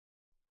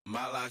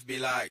My life be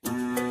like,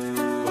 ooh,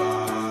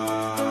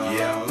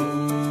 yeah,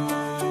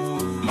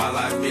 ooh. My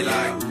life be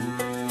like,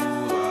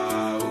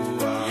 ooh,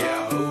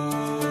 yeah, ooh.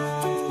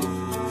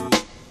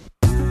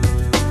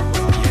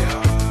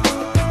 Yeah,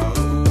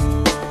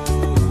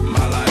 ooh.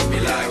 My life be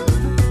like,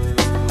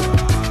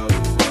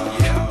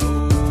 yeah,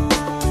 ooh.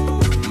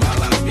 My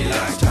life be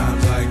like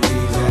times like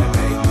these that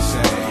make me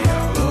say,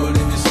 yeah, Lord,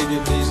 if you see me,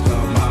 please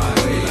come my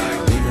way.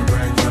 Like leaving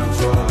breadcrumbs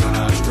rolling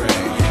out straight.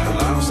 Yeah, a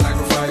lot of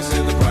sacrifice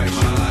in the price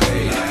you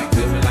pay. Like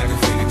living like a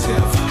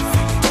fingertip.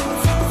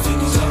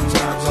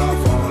 Sometimes I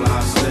fall, I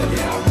slip.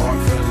 Yeah, more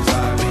feelings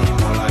I be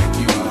more like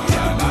you.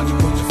 Try not to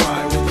put your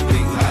fire with the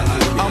things I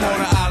do. I'm on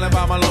an island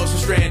by my lonesome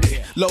stranded.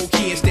 Low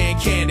key and staying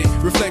candid.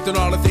 Reflect on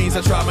all the things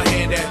I try my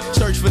hand at.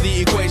 Search for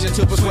the equation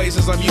to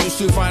persuasions I'm used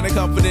to. Finding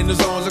comfort in the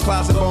zones of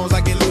closet bones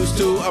I get loose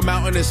to. A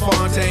mountain is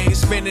Fontaine.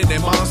 Spinning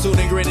in monsoon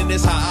and grinning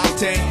this high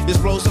octane.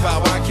 Explosive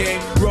how I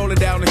came. Rolling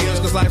down the hills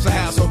cause life's a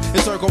hassle.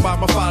 Encircled by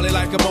my folly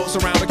like a moat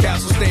surround the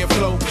castle. Stay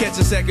afloat. Catch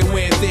a second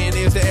wind. Thin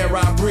is the air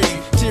I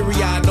breathe.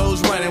 Teary-eyed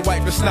nose running.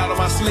 Wipe the snot on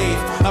my sleeve.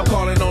 I'm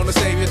calling on the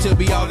Savior to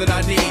be all that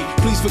I need.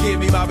 Please forgive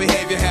me my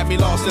behavior. Had me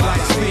lost in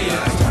light speed.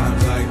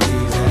 Times like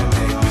these that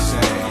make me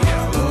say,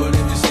 yeah, Lord,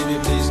 if you see me,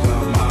 please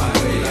come my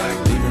way. Like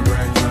leaving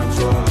breadcrumbs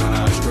rolling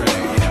out straight.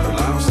 Yeah, a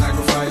lot of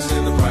sacrifice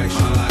in the price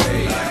you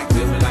pay. Like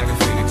living like a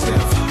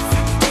fingertip.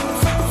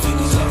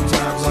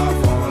 Sometimes I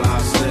fall, I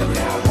slip.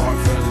 Yeah, more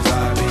feelings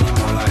I be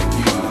more like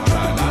you.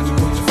 Try not to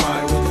put your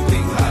fire with the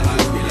things I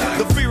do. Be like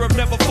the fear of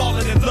never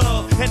falling in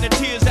love, and the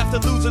tears after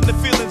losing the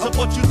feelings of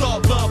what you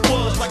thought love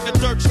was. Like the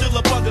dirt still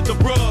up under the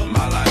rug.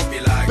 my life be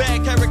like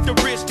Bad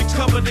characteristics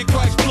covered in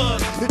Christ's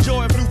blood. The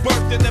joy of new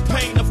birth and the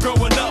pain of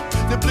growing up.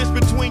 The bliss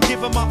between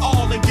giving my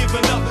all and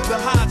giving up. The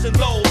highs and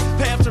lows,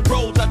 paths and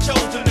roads I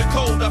chose. In the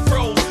cold I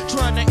froze,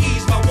 trying to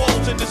ease my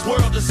woes in this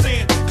world of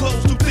sin.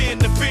 Clothes too thin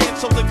to fit,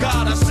 so the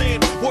God I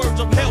send words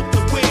of help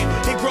to win.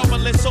 And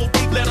grumbling so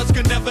deep letters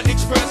can never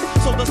express.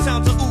 So the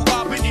sounds of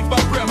ooh-ah beneath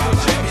my breath will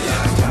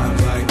like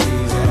times like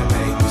these that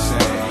make me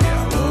say,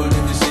 yeah, Lord,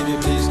 if you see me,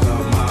 please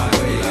come my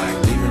way. Like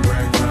leaving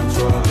breadcrumbs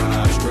rolling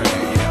out straight.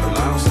 Yeah, a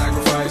lot of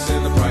sacrifice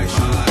in the price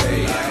you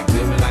pay. Like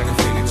living like a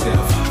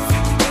fingertip.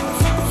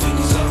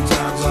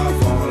 Sometimes I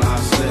fall, I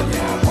slip.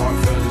 Yeah, more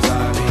feelings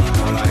I be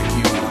more like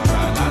you.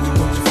 Try not to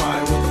put your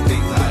fire with the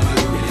things I do.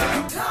 Be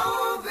like,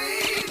 don't be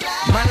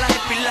like my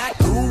life be like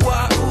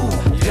ooh-ah, ooh,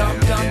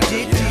 dum-dum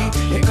ditty.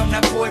 Here come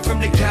that boy from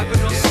the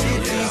capital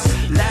city.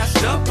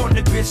 Last up on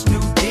the grits,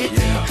 new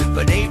ditty.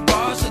 But 8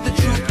 bars of the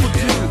truth will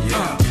do.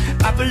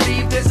 I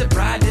believe there's a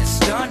bride that's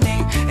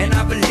stunning, and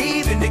I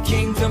believe in the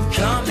kingdom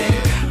coming.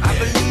 I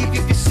believe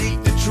if you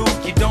seek the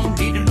truth, you don't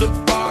need to look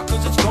far,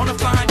 cause it's gonna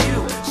find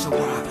you. So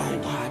why, oh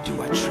why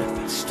do I trip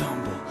and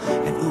stumble?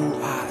 And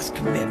ooh-ah's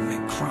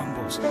commitment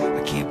crumbles.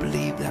 I can't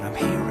believe that I'm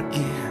here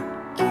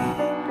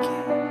again.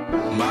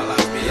 my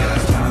life be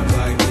like times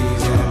like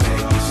these that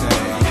make me say,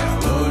 yeah,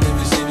 Lord, if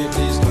you see me,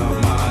 please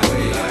come my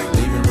way. Like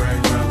leaving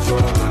breadcrumbs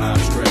rolling out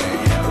straight.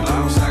 Yeah, a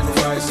lot of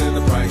sacrifice in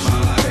the price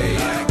you pay.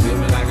 Like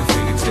living like a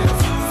fingertip.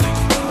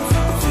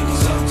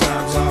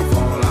 Sometimes I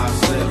fall, I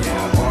slip.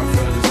 Yeah, more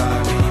feelings I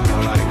be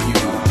more like you.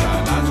 Try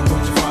not to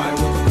put your fire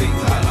with the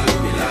things I do.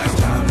 Be like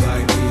times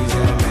like these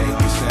that make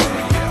me say,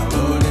 yeah,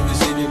 Lord, if you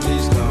see me,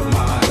 please come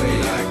my way.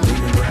 Like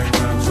leaving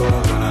breadcrumbs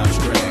rolling out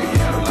straight.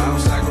 Yeah, a lot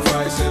of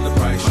sacrifice in the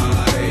price you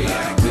pay.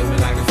 Like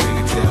living like a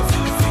fingertip.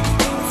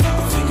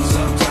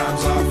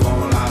 Sometimes I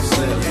fall, I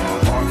slip.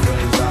 Yeah, more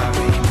feelings I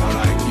be more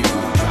like you.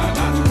 Try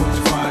not to put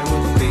your fire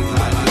with the things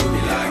I do.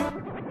 Be like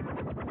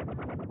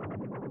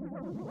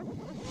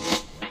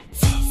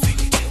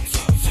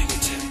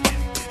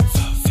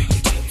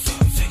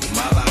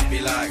my life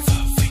be like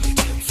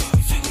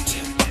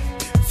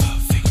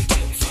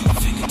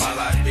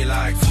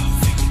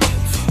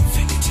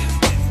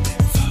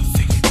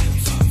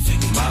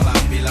my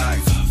life be like my life be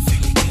like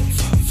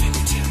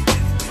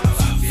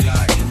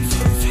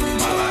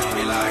my life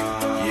be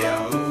like yeah,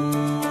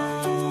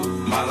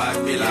 my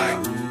life be like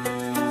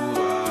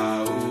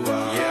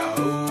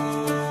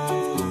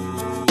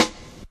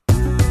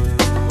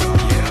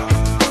yeah,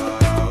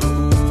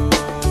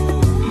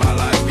 my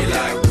life be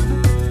like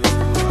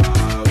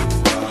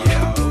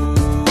yeah,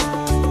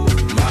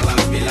 my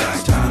life be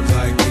like times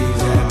like these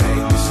that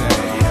make me say,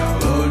 yeah,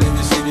 Lord, if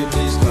you see me,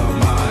 please come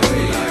my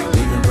way. Like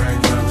leaving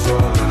breadcrumbs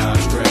rolling out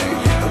straight.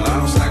 Yeah, a lot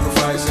of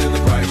sacrifice in the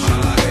price you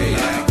pay.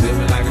 Like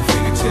living like a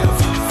fingertip.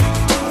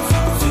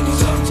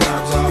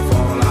 Sometimes I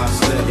fall, I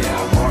slip.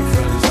 Yeah, more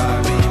feelings I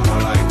be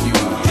more like you.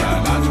 Try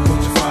not to put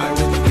your fire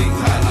with the things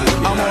I do.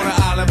 I'm on an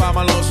island by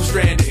my lonesome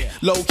stranded.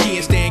 Low key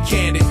and staying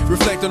candid.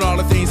 Reflect on all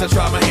the things I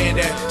try my hand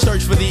at.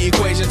 Search for the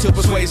equation to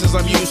persuasions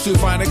I'm used to.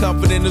 Finding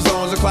comfort in the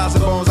zones of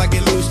closet bones I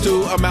get loose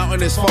to. A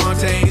mountain is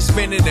Fontaine.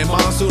 Spinning in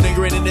monsoon and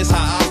grinning this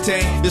high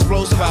octane.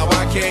 Explosive how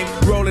I came.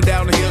 Rolling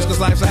down the hills cause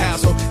life's a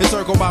hassle.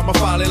 Encircled by my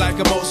folly like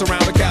a moat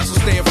surround the castle.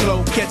 Stay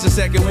afloat. Catch a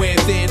second wind.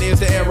 Thin is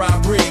the air I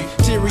breathe.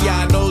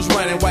 Teary-eyed nose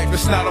running. Wipe the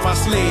snot on my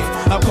sleeve.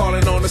 I'm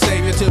calling on the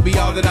Savior to be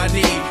all that I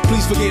need.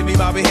 Please forgive me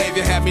my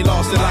behavior. Had me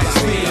lost in light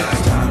speed.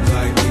 Times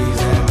like